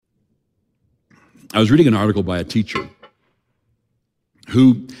I was reading an article by a teacher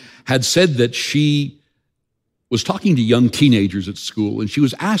who had said that she was talking to young teenagers at school, and she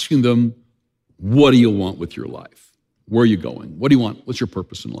was asking them, what do you want with your life? Where are you going? What do you want? What's your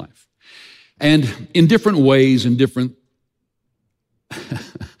purpose in life? And in different ways, in different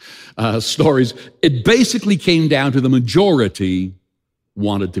stories, it basically came down to the majority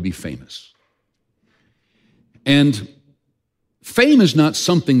wanted to be famous. And fame is not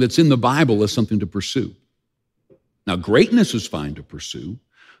something that's in the Bible as something to pursue. Now, greatness is fine to pursue.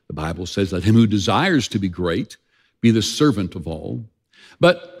 The Bible says, let him who desires to be great be the servant of all.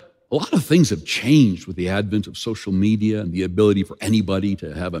 But a lot of things have changed with the advent of social media and the ability for anybody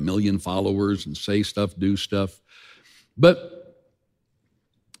to have 1 million followers and say stuff, do stuff. But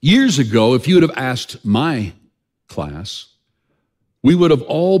years ago, if you would have asked my class, we would have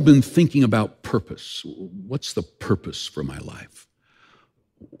all been thinking about purpose. What's the purpose for my life?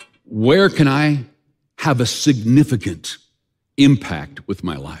 Where can I have a significant impact with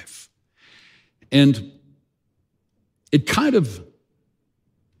my life? And it kind of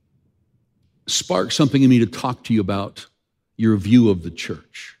sparked something in me to talk to you about your view of the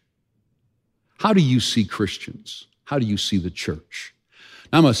church. How do you see Christians? How do you see the church?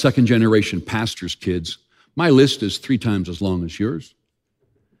 Now, I'm a second-generation pastor's kids. My list is 3 times as long as yours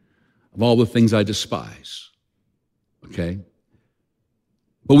of all the things I despise, okay?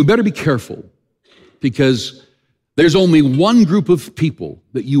 But we better be careful, because there's only one group of people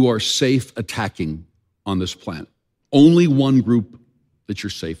that you are safe attacking on this planet. Only one group that you're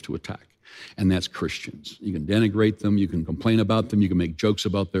safe to attack, and that's Christians. You can denigrate them, you can complain about them, you can make jokes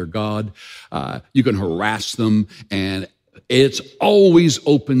about their God, you can harass them, and it's always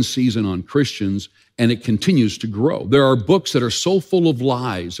open season on Christians, and it continues to grow. There are books that are so full of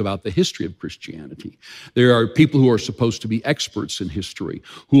lies about the history of Christianity. There are people who are supposed to be experts in history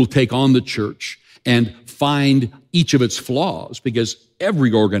who will take on the church and find each of its flaws, because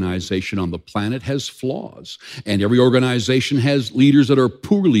every organization on the planet has flaws, and every organization has leaders that are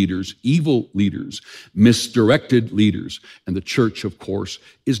poor leaders, evil leaders, misdirected leaders. And the church, of course,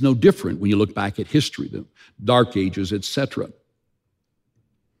 is no different when you look back at history, the Dark Ages, etc.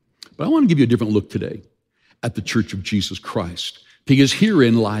 But I want to give you a different look today at the Church of Jesus Christ, because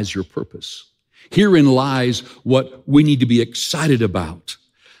herein lies your purpose. Herein lies what we need to be excited about.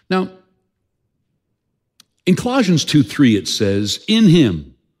 Now, in Colossians 2:3, it says, in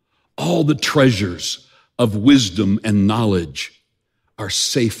him, all the treasures of wisdom and knowledge are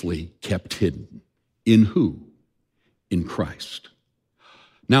safely kept hidden. In who? In Christ.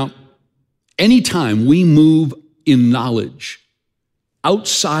 Now, anytime we move in knowledge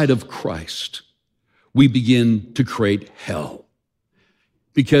outside of Christ, we begin to create hell.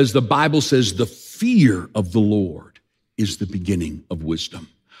 Because the Bible says the fear of the Lord is the beginning of wisdom.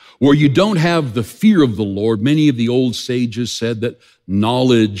 Where you don't have the fear of the Lord, many of the old sages said that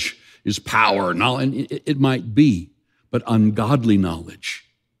knowledge is power. And it might be, but ungodly knowledge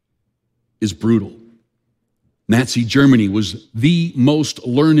is brutal. Nazi Germany was the most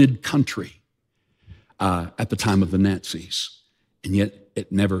learned country at the time of the Nazis, and yet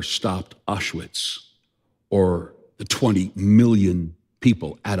it never stopped Auschwitz or the 20 million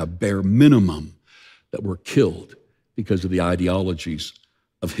people at a bare minimum that were killed because of the ideologies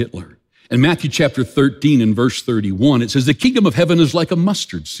of Hitler. In Matthew chapter 13 and verse 31, it says, the kingdom of heaven is like a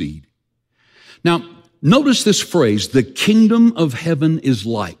mustard seed. Now, notice this phrase, the kingdom of heaven is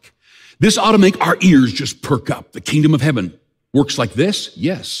like. This ought to make our ears just perk up. The kingdom of heaven works like this?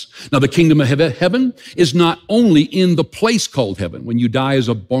 Yes. Now, the kingdom of heaven is not only in the place called heaven. When you die as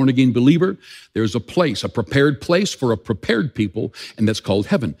a born-again believer, there's a place, a prepared place for a prepared people, and that's called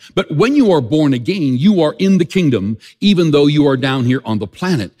heaven. But when you are born again, you are in the kingdom, even though you are down here on the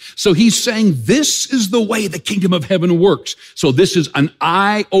planet. So he's saying this is the way the kingdom of heaven works. So this is an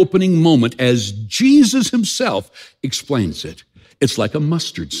eye-opening moment as Jesus himself explains it. It's like a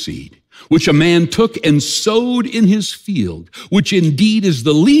mustard seed, which a man took and sowed in his field, which indeed is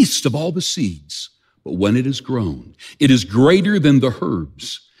the least of all the seeds. But when it is grown, it is greater than the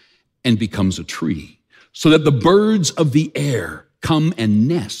herbs and becomes a tree, so that the birds of the air come and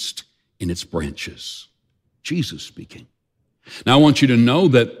nest in its branches. Jesus speaking. Now, I want you to know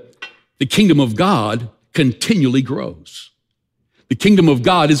that the kingdom of God continually grows. The kingdom of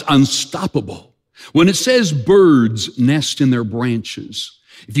God is unstoppable. When it says birds nest in their branches,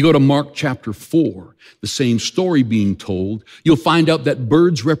 if you go to Mark chapter 4, the same story being told, you'll find out that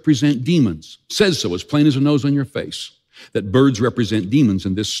birds represent demons. It says so, as plain as a nose on your face, that birds represent demons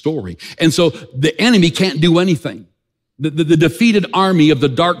in this story. And so the enemy can't do anything The defeated army of the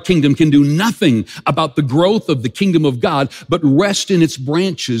dark kingdom can do nothing about the growth of the kingdom of God, but rest in its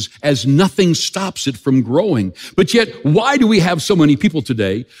branches as nothing stops it from growing. But yet, why do we have so many people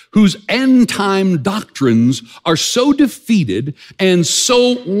today whose end time doctrines are so defeated and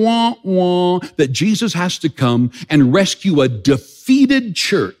so wah-wah that Jesus has to come and rescue a defeated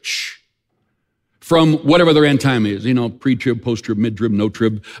church from whatever their end time is, pre-trib, post-trib, mid-trib,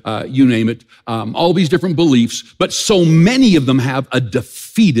 no-trib, you name it, all these different beliefs, but so many of them have a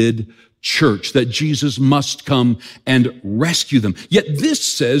defeated church that Jesus must come and rescue them. Yet this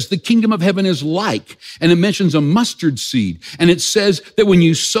says the kingdom of heaven is like, and it mentions a mustard seed, and it says that when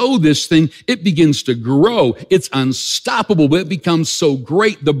you sow this thing, it begins to grow. It's unstoppable, but it becomes so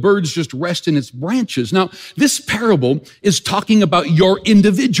great, the birds just rest in its branches. Now, this parable is talking about your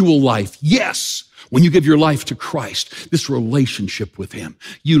individual life. Yes. When you give your life to Christ, this relationship with Him,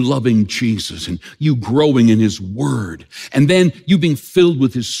 you loving Jesus and you growing in His Word, and then you being filled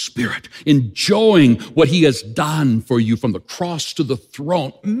with His Spirit, enjoying what He has done for you from the cross to the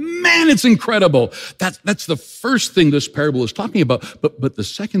throne. Man, it's incredible. That's the first thing this parable is talking about. But the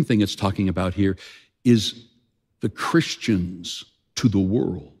second thing it's talking about here is the Christians to the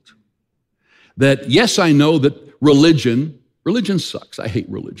world. That, yes, I know that religion sucks. I hate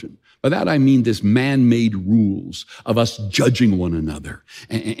religion. By that I mean this man-made rules of us judging one another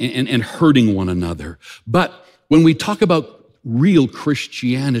and hurting one another. But when we talk about real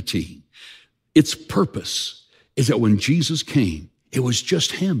Christianity, its purpose is that when Jesus came, it was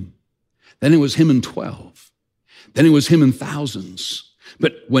just Him. Then it was Him and 12. Then it was Him and thousands.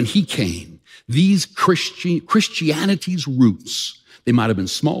 But when He came, these Christianity's roots, they might have been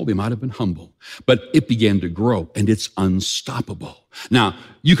small, they might have been humble, but it began to grow and it's unstoppable. Now,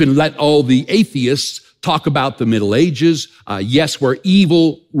 you can let all the atheists talk about the Middle Ages, yes, where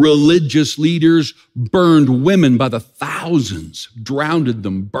evil religious leaders burned women by the thousands, drowned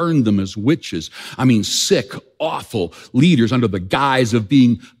them, burned them as witches. I mean, sick, awful leaders under the guise of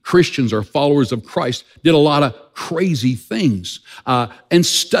being Christians or followers of Christ did a lot of crazy things. And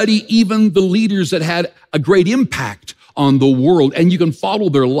study even the leaders that had a great impact on the world, and you can follow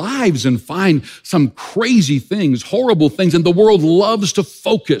their lives and find some crazy things, horrible things, and the world loves to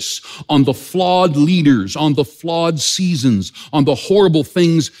focus on the flawed leaders, on the flawed seasons, on the horrible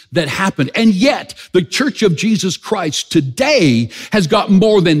things that happened. And yet, the Church of Jesus Christ today has got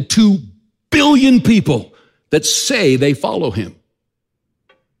more than 2 billion people that say they follow Him.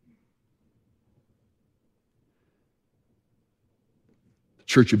 The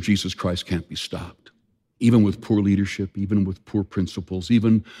Church of Jesus Christ can't be stopped. Even with poor leadership, even with poor principles,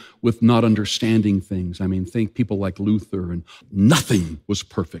 even with not understanding things. I mean, think people like Luther, and nothing was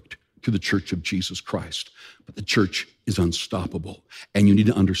perfect to the Church of Jesus Christ. But the church is unstoppable. And you need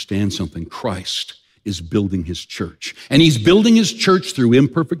to understand something. Christ is building His church. And He's building His church through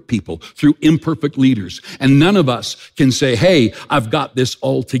imperfect people, through imperfect leaders. And none of us can say, hey, I've got this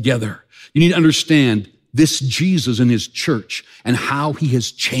all together. You need to understand this Jesus and His church and how He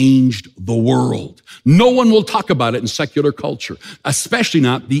has changed the world. No one will talk about it in secular culture, especially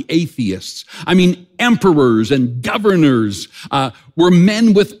not the atheists. I mean, emperors and governors were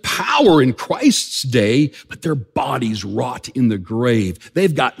men with power in Christ's day, but their bodies rot in the grave.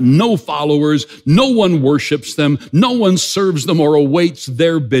 They've got no followers. No one worships them. No one serves them or awaits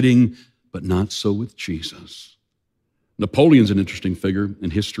their bidding, but not so with Jesus. Napoleon's an interesting figure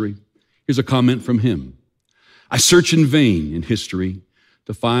in history. Here's a comment from him. I search in vain in history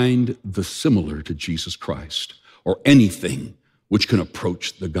to find the similar to Jesus Christ or anything which can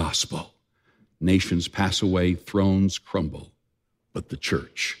approach the gospel. Nations pass away, thrones crumble, but the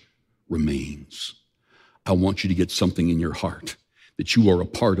church remains. I want you to get something in your heart, that you are a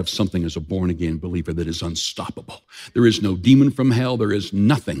part of something as a born-again believer that is unstoppable. There is no demon from hell. There is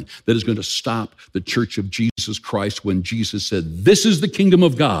nothing that is going to stop the Church of Jesus Christ when Jesus said, this is the kingdom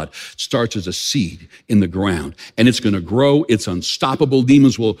of God. It starts as a seed in the ground, and it's going to grow. It's unstoppable.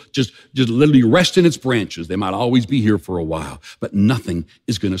 Demons will just literally rest in its branches. They might always be here for a while, but nothing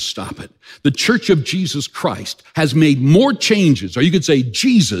is going to stop it. The Church of Jesus Christ has made more changes, or you could say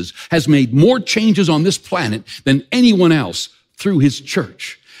Jesus has made more changes on this planet than anyone else through His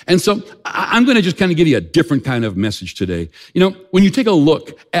church. And so I'm going to just kind of give you a different kind of message today. You know, when you take a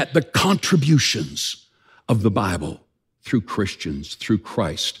look at the contributions of the Bible through Christians, through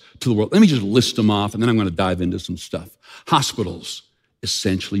Christ to the world, let me just list them off, and then I'm going to dive into some stuff. Hospitals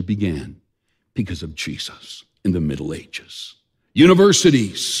essentially began because of Jesus in the Middle Ages.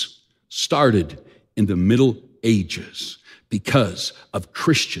 Universities started in the Middle Ages because of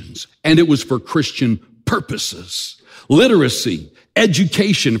Christians, and it was for Christian purposes. Literacy,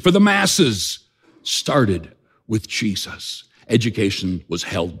 education for the masses started with Jesus. Education was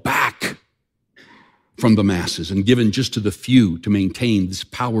held back from the masses and given just to the few to maintain this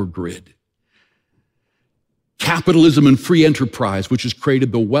power grid. Capitalism and free enterprise, which has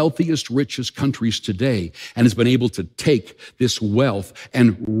created the wealthiest, richest countries today and has been able to take this wealth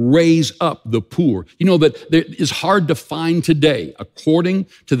and raise up the poor. You know that it is hard to find today, according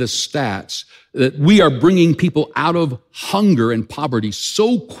to the stats, that we are bringing people out of hunger and poverty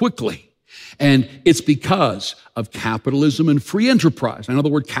so quickly. And it's because of capitalism and free enterprise. I know the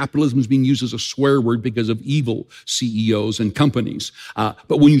word capitalism is being used as a swear word because of evil CEOs and companies.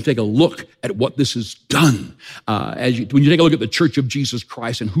 But when you take a look at what this has done, when you take a look at the Church of Jesus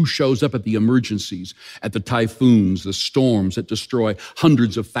Christ and who shows up at the emergencies, at the typhoons, the storms that destroy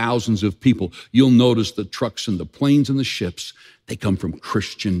hundreds of thousands of people, you'll notice the trucks and the planes and the ships, they come from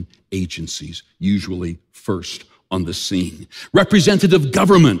Christian agencies, usually first on the scene. Representative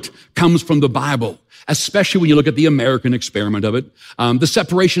government comes from the Bible, especially when you look at the American experiment of it. The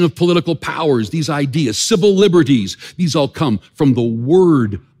separation of political powers, these ideas, civil liberties, these all come from the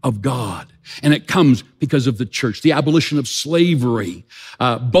Word of God. And it comes because of the church. The abolition of slavery,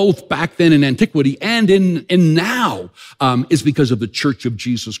 both back then in antiquity and in now, is because of the Church of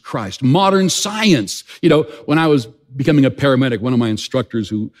Jesus Christ. Modern science. You know, when I was becoming a paramedic, one of my instructors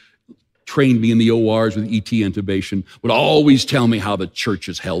who trained me in the ORs with ET intubation would always tell me how the church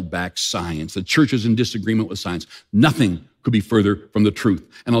has held back science. The church is in disagreement with science. Nothing could be further from the truth.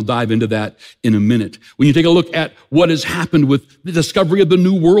 And I'll dive into that in a minute. When you take a look at what has happened with the discovery of the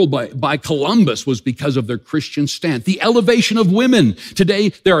New World by Columbus was because of their Christian stand. The elevation of women. Today,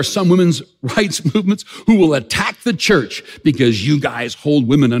 there are some women's rights movements who will attack the church because you guys hold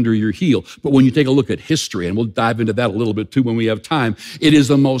women under your heel. But when you take a look at history, and we'll dive into that a little bit too when we have time, it is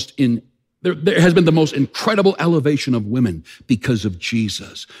there has been the most incredible elevation of women because of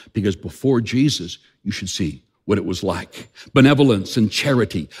Jesus. Because before Jesus, you should see what it was like. Benevolence and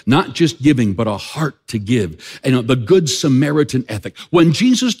charity, not just giving, but a heart to give. And the Good Samaritan ethic. When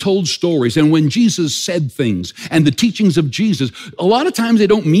Jesus told stories and when Jesus said things and the teachings of Jesus, a lot of times they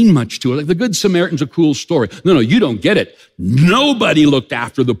don't mean much to us. Like the Good Samaritan's a cool story. No, you don't get it. Nobody looked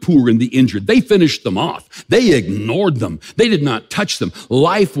after the poor and the injured. They finished them off. They ignored them. They did not touch them.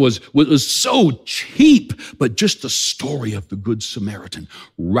 Life was so cheap, but just the story of the Good Samaritan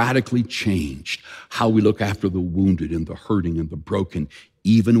radically changed how we look after the wounded and the hurting and the broken,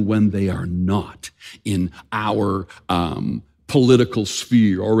 even when they are not in our political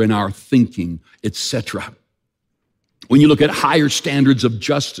sphere or in our thinking, etc. When you look at higher standards of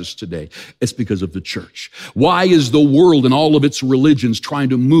justice today, it's because of the church. Why is the world and all of its religions trying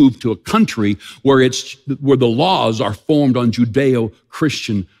to move to a country where the laws are formed on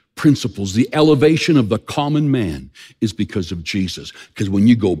Judeo-Christian principles? The elevation of the common man is because of Jesus. Because when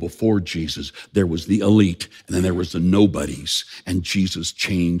you go before Jesus, there was the elite and then there was the nobodies, and Jesus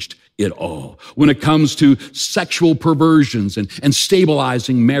changed it all. When it comes to sexual perversions and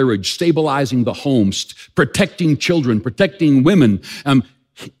stabilizing marriage, stabilizing the homes, protecting children, protecting women,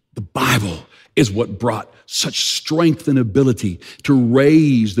 the Bible is what brought such strength and ability to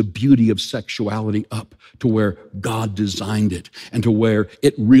raise the beauty of sexuality up to where God designed it and to where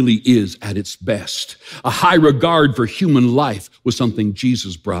it really is at its best. A high regard for human life was something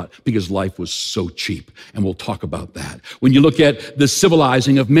Jesus brought because life was so cheap, and we'll talk about that. When you look at the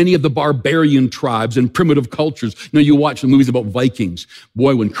civilizing of many of the barbarian tribes and primitive cultures, you watch the movies about Vikings.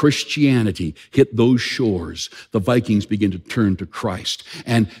 Boy, when Christianity hit those shores, the Vikings begin to turn to Christ.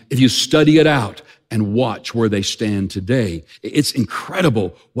 And if you study it out, and watch where they stand today. It's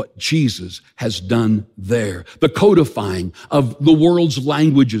incredible what Jesus has done there. The codifying of the world's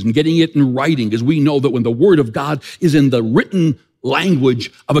languages and getting it in writing, because we know that when the Word of God is in the written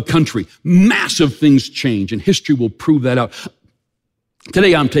language of a country, massive things change, and history will prove that out.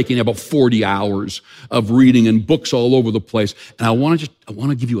 Today, I'm taking about 40 hours of reading and books all over the place, and I want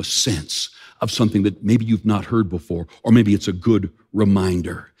to give you a sense of something that maybe you've not heard before, or maybe it's a good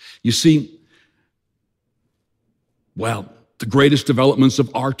reminder. You see, the greatest developments of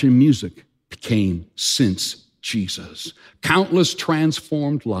art and music came since Jesus. Countless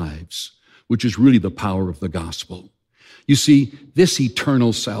transformed lives, which is really the power of the gospel. You see, this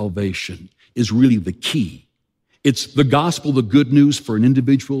eternal salvation is really the key. It's the gospel, the good news for an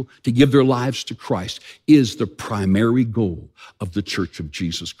individual to give their lives to Christ is the primary goal of the Church of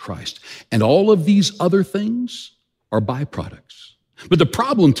Jesus Christ. And all of these other things are byproducts. But the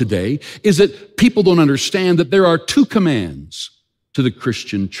problem today is that people don't understand that there are two commands to the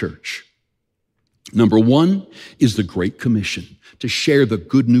Christian church. Number one is the Great Commission, to share the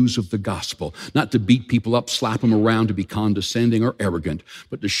good news of the gospel, not to beat people up, slap them around, to be condescending or arrogant,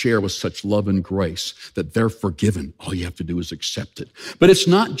 but to share with such love and grace that they're forgiven. All you have to do is accept it. But it's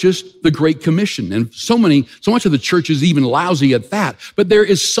not just the Great Commission, and so much of the church is even lousy at that, but there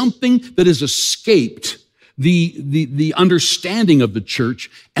is something that has escaped the understanding of the church,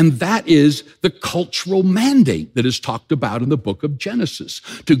 and that is the cultural mandate that is talked about in the book of Genesis,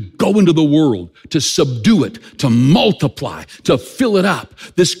 to go into the world, to subdue it, to multiply, to fill it up.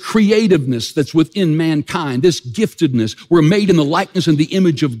 This creativeness that's within mankind, this giftedness, we're made in the likeness and the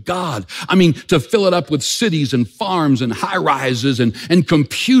image of God. I mean, to fill it up with cities and farms and high-rises and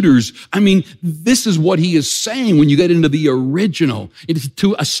computers. I mean, this is what he is saying when you get into the original. It is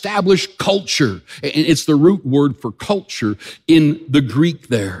to establish culture. And it's the root word for culture in the Greek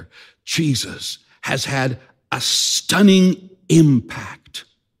there. Jesus has had a stunning impact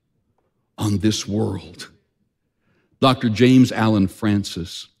on this world. Dr. James Allen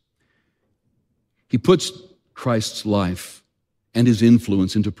Francis, he puts Christ's life and his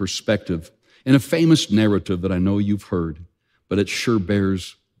influence into perspective in a famous narrative that I know you've heard, but it sure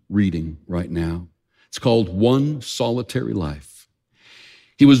bears reading right now. It's called One Solitary Life.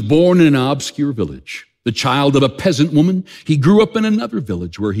 He was born in an obscure village. The child of a peasant woman, he grew up in another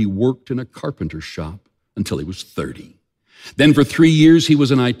village where he worked in a carpenter shop until he was 30. Then for 3 years, he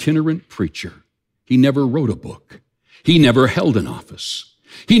was an itinerant preacher. He never wrote a book. He never held an office.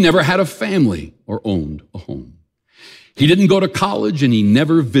 He never had a family or owned a home. He didn't go to college, and he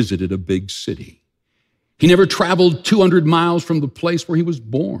never visited a big city. He never traveled 200 miles from the place where he was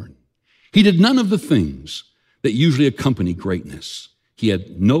born. He did none of the things that usually accompany greatness. He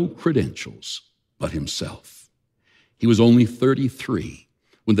had no credentials but himself. He was only 33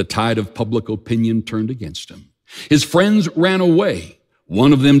 when the tide of public opinion turned against him. His friends ran away.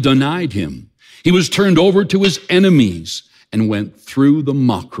 One of them denied him. He was turned over to his enemies and went through the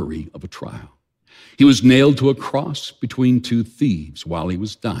mockery of a trial. He was nailed to a cross between two thieves while he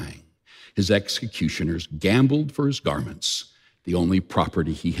was dying. His executioners gambled for his garments, the only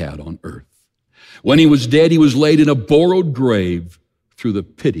property he had on earth. When he was dead, he was laid in a borrowed grave through the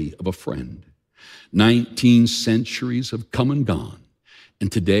pity of a friend. 19 centuries have come and gone,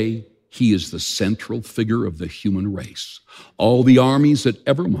 and today he is the central figure of the human race. All the armies that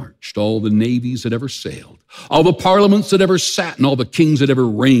ever marched, all the navies that ever sailed, all the parliaments that ever sat, and all the kings that ever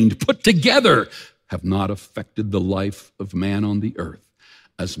reigned, put together, have not affected the life of man on the earth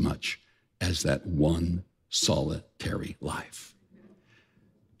as much as that one solitary life.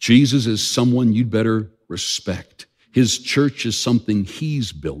 Jesus is someone you'd better respect. His church is something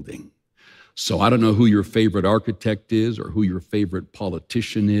he's building. So I don't know who your favorite architect is, or who your favorite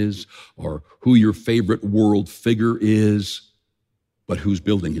politician is, or who your favorite world figure is, but who's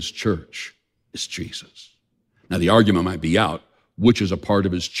building his church is Jesus. Now, the argument might be out which is a part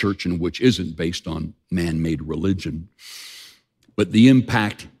of his church and which isn't, based on man-made religion. But the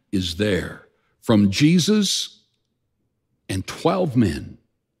impact is there. From Jesus and 12 men,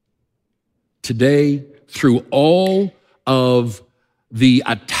 today, through all of the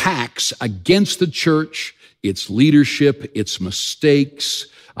attacks against the church, its leadership, its mistakes,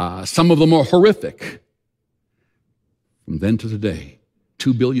 some of them are horrific. From then to today,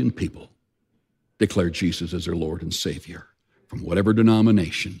 2 billion people declare Jesus as their Lord and Savior, from whatever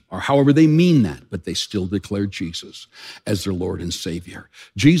denomination, or however they mean that, but they still declare Jesus as their Lord and Savior.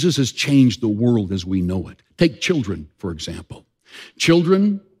 Jesus has changed the world as we know it. Take children, for example.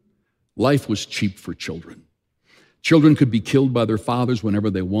 Children, life was cheap for children. Children could be killed by their fathers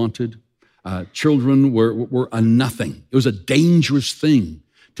whenever they wanted. Children were a nothing. It was a dangerous thing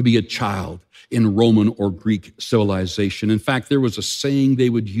to be a child in Roman or Greek civilization. In fact, there was a saying they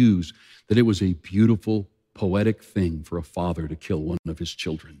would use that it was a beautiful, poetic thing for a father to kill one of his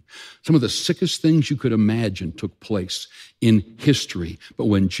children. Some of the sickest things you could imagine took place in history. But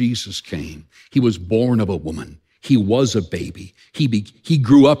when Jesus came, he was born of a woman. He was a baby. He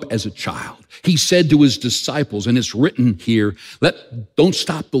grew up as a child. He said to his disciples, and it's written here, don't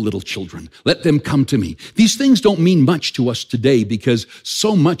stop the little children. Let them come to me. These things don't mean much to us today because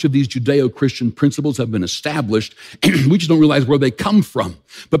so much of these Judeo-Christian principles have been established, we just don't realize where they come from.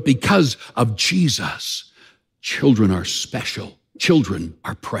 But because of Jesus, children are special. Children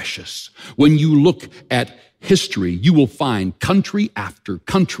are precious. When you look at history, you will find country after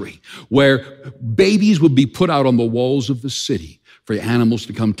country where babies would be put out on the walls of the city for animals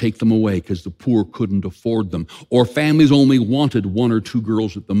to come take them away because the poor couldn't afford them. Or families only wanted 1 or 2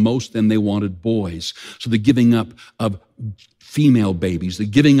 girls at the most, then they wanted boys. So the giving up of female babies, the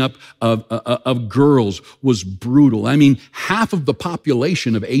giving up of girls was brutal. I mean, half of the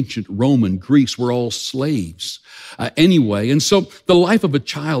population of ancient Rome and Greece were all slaves anyway. And so the life of a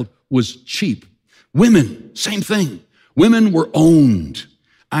child was cheap. Women, same thing. Women were owned.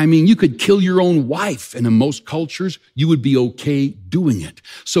 I mean, you could kill your own wife, and in most cultures, you would be okay doing it.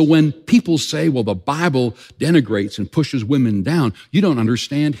 So when people say, well, the Bible denigrates and pushes women down, you don't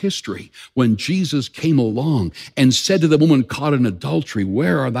understand history. When Jesus came along and said to the woman caught in adultery,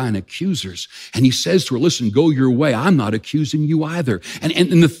 where are thine accusers? And he says to her, listen, go your way. I'm not accusing you either. And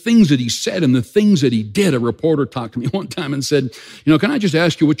the things that he said and the things that he did, a reporter talked to me one time and said, can I just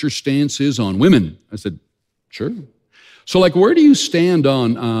ask you what your stance is on women? I said, sure. So where do you stand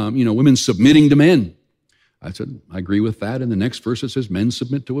on, women submitting to men? I said, I agree with that. And the next verse it says, men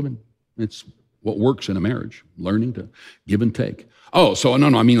submit to women. It's what works in a marriage, learning to give and take. Oh, so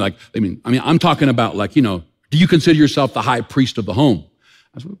no, I'm talking about do you consider yourself the high priest of the home?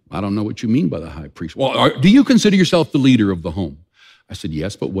 I said, I don't know what you mean by the high priest. Well, do you consider yourself the leader of the home? I said,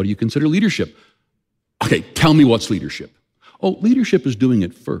 yes, but what do you consider leadership? Okay, tell me what's leadership. Oh, leadership is doing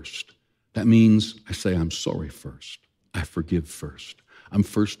it first. That means I say I'm sorry first. I forgive first. I'm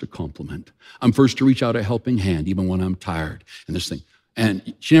first to compliment. I'm first to reach out a helping hand, even when I'm tired. And this thing.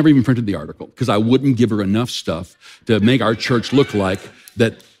 And she never even printed the article because I wouldn't give her enough stuff to make our church look like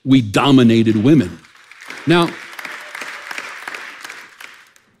that we dominated women. Now,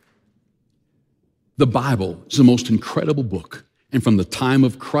 the Bible is the most incredible book. And from the time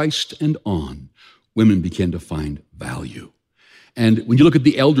of Christ and on, women began to find value. And when you look at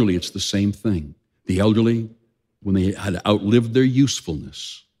the elderly, it's the same thing. The elderly, when they had outlived their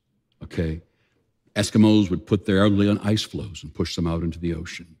usefulness, Eskimos would put their elderly on ice floes and push them out into the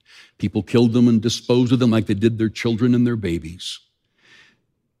ocean. People killed them and disposed of them like they did their children and their babies.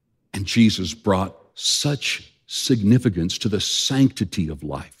 And Jesus brought such significance to the sanctity of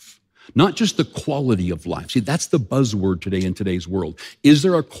life. Not just the quality of life. See, that's the buzzword today in today's world. Is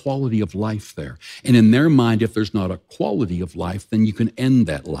there a quality of life there? And in their mind, if there's not a quality of life, then you can end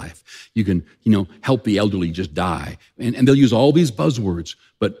that life. You can, help the elderly just die. And they'll use all these buzzwords.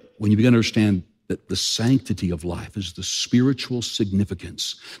 But when you begin to understand that the sanctity of life is the spiritual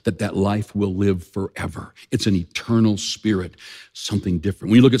significance, that life will live forever. It's an eternal spirit, something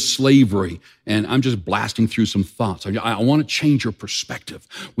different. When you look at slavery, and I'm just blasting through some thoughts. I want to change your perspective.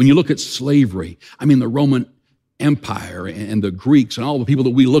 When you look at slavery, the Roman Empire and the Greeks and all the people that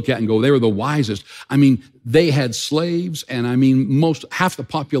we look at and go, they were the wisest. They had slaves, and half the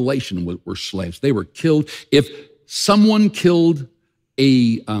population were slaves. They were killed. If someone killed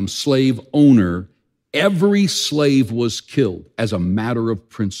a slave owner, every slave was killed as a matter of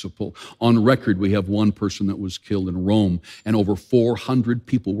principle. On record, we have one person that was killed in Rome, and over 400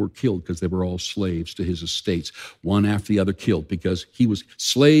 people were killed because they were all slaves to his estates, one after the other killed because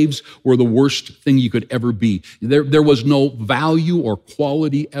slaves were the worst thing you could ever be. There was no value or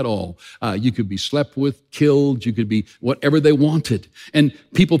quality at all. You could be slept with, killed, you could be whatever they wanted. And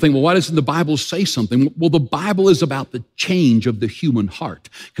people think, well, why doesn't the Bible say something? Well, the Bible is about the change of the human heart,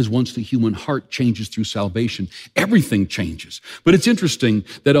 because once the human heart changes through salvation, everything changes. But it's interesting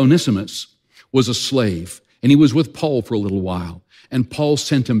that Onesimus was a slave, and he was with Paul for a little while, and Paul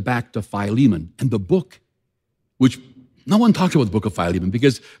sent him back to Philemon. And the book, which no one talks about the book of Philemon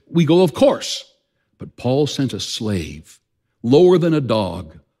because we go, of course, but Paul sent a slave, lower than a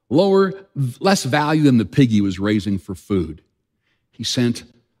dog, less value than the pig he was raising for food. He sent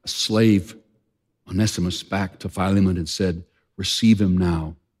a slave, Onesimus, back to Philemon and said, receive him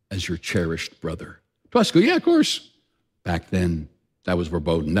now as your cherished brother. To us, go, yeah, of course. Back then, that was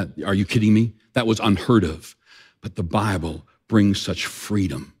verboten. Are you kidding me? That was unheard of. But the Bible brings such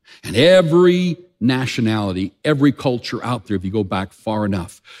freedom. And every nationality, every culture out there, if you go back far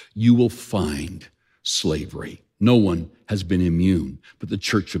enough, you will find slavery. No one has been immune but the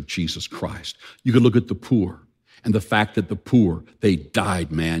Church of Jesus Christ. You could look at the poor. And the fact that the poor, they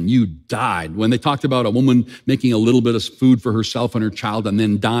died, man. You died. When they talked about a woman making a little bit of food for herself and her child and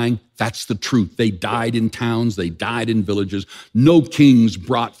then dying, that's the truth. They died in towns. They died in villages. No kings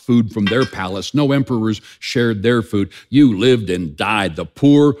brought food from their palace. No emperors shared their food. You lived and died. The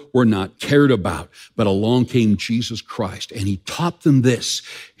poor were not cared about. But along came Jesus Christ, and he taught them this.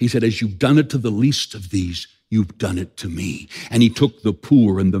 He said, as you've done it to the least of these, you've done it to me. And he took the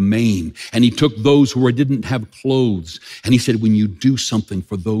poor and the maimed, and he took those who didn't have clothes. And he said, when you do something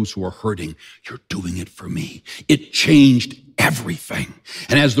for those who are hurting, you're doing it for me. It changed everything.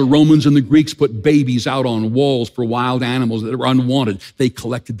 And as the Romans and the Greeks put babies out on walls for wild animals that were unwanted, they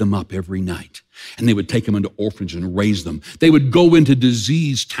collected them up every night. And they would take them into orphanages and raise them. They would go into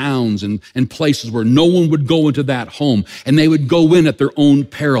diseased towns and places where no one would go into that home. And they would go in at their own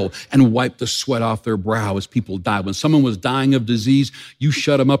peril and wipe the sweat off their brow as people died. When someone was dying of disease, you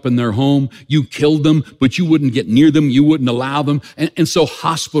shut them up in their home. You killed them, but you wouldn't get near them. You wouldn't allow them. And so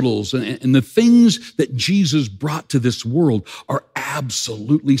hospitals and the things that Jesus brought to this world are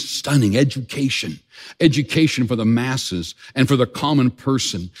absolutely stunning. Education for the masses and for the common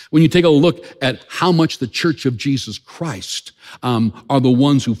person. When you take a look at how much the Church of Jesus Christ are the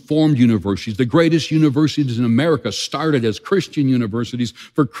ones who formed universities, the greatest universities in America started as Christian universities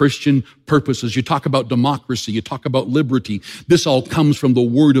for Christian purposes. You talk about democracy, you talk about liberty. This all comes from the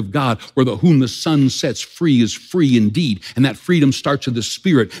Word of God, where whom the Son sets free is free indeed. And that freedom starts in the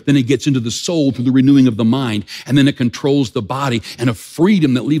spirit, then it gets into the soul through the renewing of the mind, and then it controls the body, and a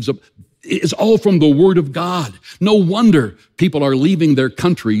freedom that leaves up. It's all from the Word of God. No wonder people are leaving their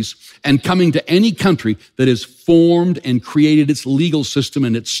countries and coming to any country that has formed and created its legal system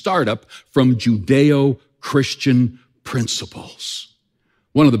and its startup from Judeo-Christian principles.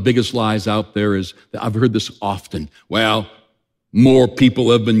 One of the biggest lies out there is, that I've heard this often, well, more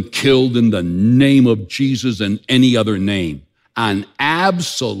people have been killed in the name of Jesus than any other name. An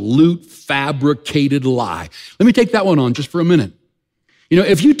absolute fabricated lie. Let me take that one on just for a minute. You know,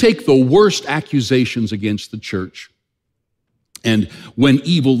 if you take the worst accusations against the church, and when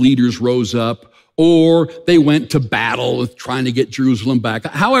evil leaders rose up, or they went to battle with trying to get Jerusalem back,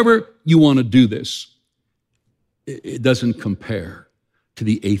 however you want to do this, it doesn't compare to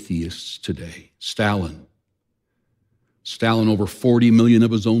the atheists today. Stalin, over 40 million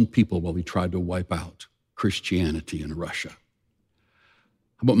of his own people while he tried to wipe out Christianity in Russia.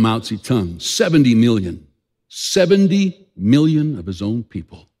 How about Mao Zedong? 70 million of his own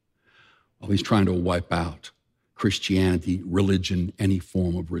people while he's trying to wipe out Christianity, religion, any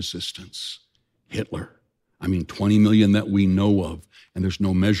form of resistance. Hitler, 20 million that we know of, and there's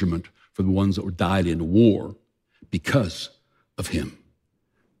no measurement for the ones that died in war because of him.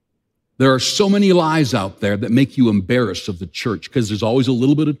 There are so many lies out there that make you embarrassed of the church because there's always a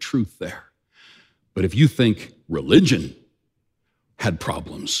little bit of truth there. But if you think religion had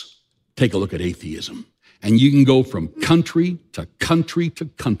problems, take a look at atheism. And you can go from country to country to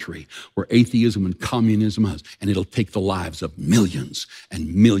country where atheism and communism is, and it'll take the lives of millions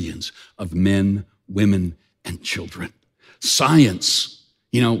and millions of men, women, and children. Science,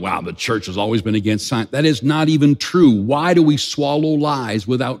 the church has always been against science. That is not even true. Why do we swallow lies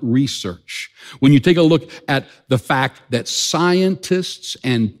without research? When you take a look at the fact that scientists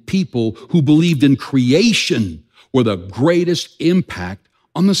and people who believed in creation were the greatest impact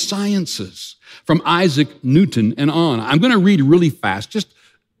on the sciences, from Isaac Newton and on. I'm going to read really fast,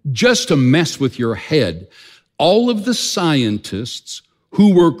 just to mess with your head. All of the scientists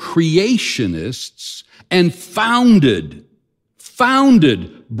who were creationists and founded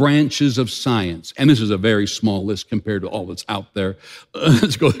branches of science. And this is a very small list compared to all that's out there.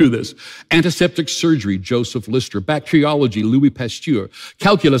 Let's go through this. Antiseptic surgery, Joseph Lister. Bacteriology, Louis Pasteur.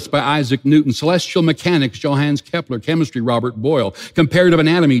 Calculus by Isaac Newton. Celestial mechanics, Johannes Kepler. Chemistry, Robert Boyle. Comparative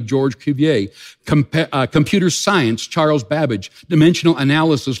anatomy, George Cuvier. Computer science, Charles Babbage. Dimensional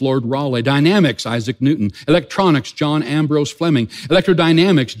analysis, Lord Rayleigh. Dynamics, Isaac Newton. Electronics, John Ambrose Fleming.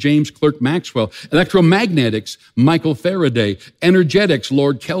 Electrodynamics, James Clerk Maxwell. Electromagnetics, Michael Faraday. Energetics,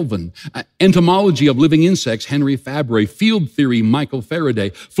 Lord Kelvin. Entomology of living insects, Henry Fabre. Field theory, Michael Faraday.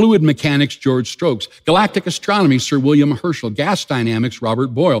 Fluid mechanics, George Stokes. Galactic astronomy, Sir William Herschel. Gas dynamics, Robert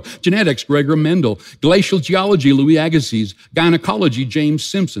Boyle. Genetics, Gregor Mendel. Glacial geology, Louis Agassiz. Gynecology, James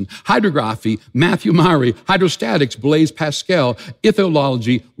Simpson. Hydrography, Matthew Maury. Hydrostatics, Blaise Pascal.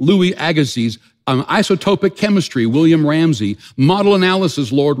 Ethology, Louis Agassiz. Isotopic chemistry, William Ramsay. Model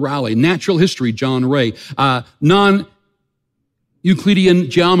analysis, Lord Rayleigh. Natural history, John Ray. Euclidean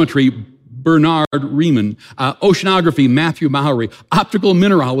geometry, Bernard Riemann. Oceanography, Matthew Maury. Optical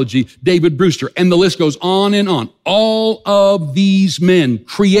mineralogy, David Brewster. And the list goes on and on. All of these men,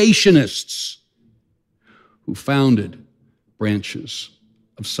 creationists, who founded branches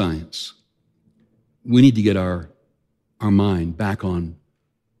of science. We need to get our mind back on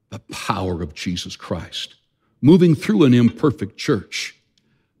the power of Jesus Christ, moving through an imperfect church.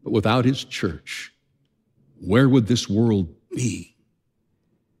 But without his church, where would this world be?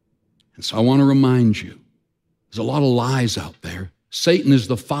 And so I want to remind you, there's a lot of lies out there. Satan is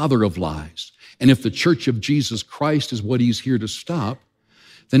the father of lies. And if the church of Jesus Christ is what he's here to stop,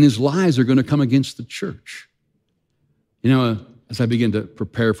 then his lies are going to come against the church. as I began to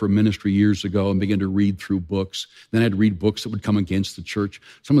prepare for ministry years ago and began to read through books, then I'd read books that would come against the church.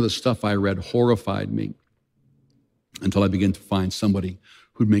 Some of the stuff I read horrified me until I began to find somebody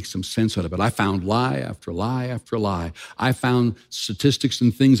who'd make some sense out of it. I found lie after lie after lie. I found statistics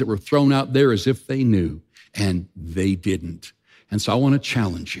and things that were thrown out there as if they knew, and they didn't. And so I want to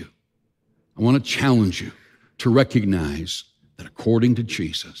challenge you. I want to challenge you to recognize that according to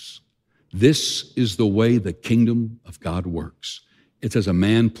Jesus, this is the way the kingdom of God works. It's as a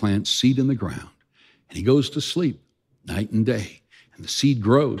man plants seed in the ground, and he goes to sleep night and day, and the seed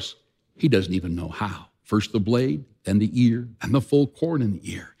grows. He doesn't even know how. First the blade, then the ear, and the full corn in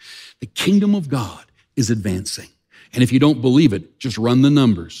the ear. The kingdom of God is advancing. And if you don't believe it, just run the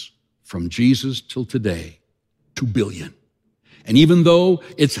numbers. From Jesus till today, 2 billion. And even though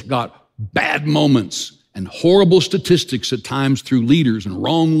it's got bad moments and horrible statistics at times through leaders and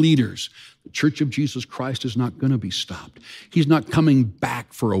wrong leaders, the Church of Jesus Christ is not going to be stopped. He's not coming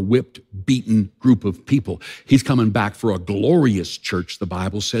back for a whipped, beaten group of people. He's coming back for a glorious church, the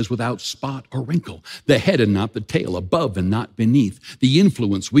Bible says, without spot or wrinkle, the head and not the tail, above and not beneath, the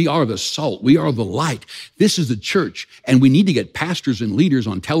influence. We are the salt. We are the light. This is the church, and we need to get pastors and leaders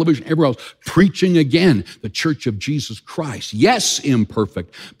on television, everywhere else, preaching again the Church of Jesus Christ. Yes,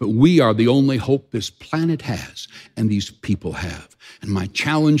 imperfect, but we are the only hope this planet has and these people have. And my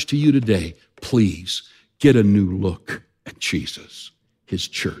challenge to you today, please get a new look at Jesus, his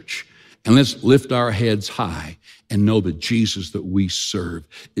church. And let's lift our heads high and know that Jesus that we serve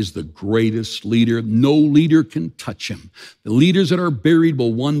is the greatest leader. No leader can touch him. The leaders that are buried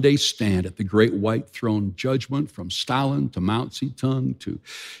will one day stand at the great white throne judgment, from Stalin to Mao Zedong to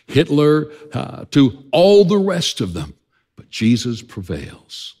Hitler to all the rest of them. But Jesus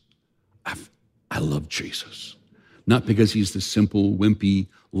prevails. I love Jesus. Not because he's the simple, wimpy,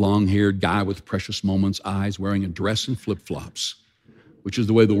 long-haired guy with precious moments, eyes, wearing a dress and flip-flops, which is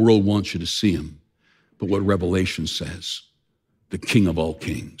the way the world wants you to see him, but what Revelation says, the King of all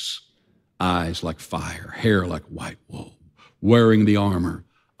kings, eyes like fire, hair like white wool, wearing the armor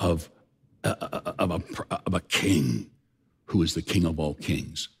of a king who is the King of all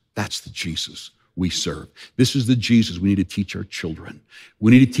kings. That's the Jesus we serve. This is the Jesus we need to teach our children. We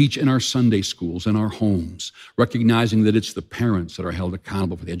need to teach in our Sunday schools, in our homes, recognizing that it's the parents that are held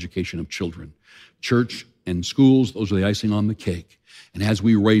accountable for the education of children. Church and schools, those are the icing on the cake. And as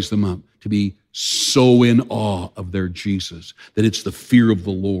we raise them up to be so in awe of their Jesus, that it's the fear of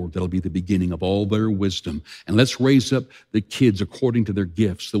the Lord that'll be the beginning of all their wisdom. And let's raise up the kids according to their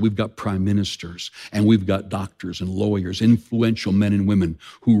gifts, so we've got prime ministers and we've got doctors and lawyers, influential men and women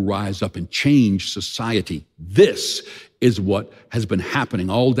who rise up and change society. This is what has been happening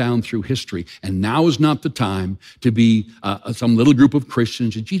all down through history. And now is not the time to be some little group of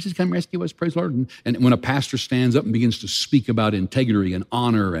Christians. Jesus, come rescue us, praise the Lord. And when a pastor stands up and begins to speak about integrity and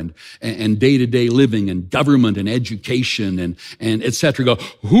honor and day-to-day living and government and education and et cetera, go,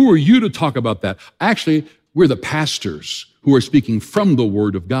 who are you to talk about that? Actually, we're the pastors who are speaking from the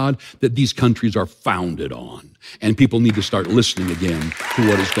Word of God that these countries are founded on. And people need to start listening again to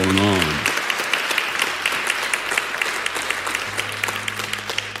what is going on.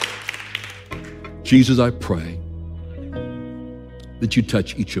 Jesus, I pray that you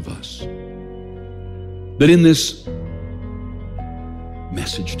touch each of us. That in this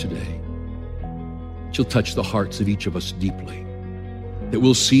message today, that you'll touch the hearts of each of us deeply. That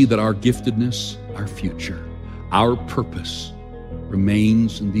we'll see that our giftedness, our future, our purpose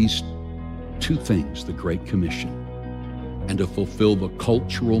remains in these two things, the Great Commission, and to fulfill the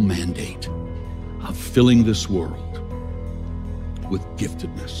cultural mandate of filling this world with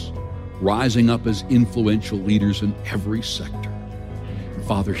giftedness, rising up as influential leaders in every sector. And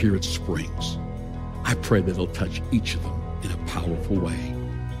Father, here at Springs, I pray that it'll touch each of them in a powerful way.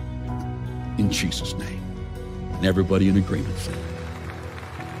 In Jesus' name. And everybody in agreement said,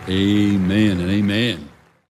 amen and amen.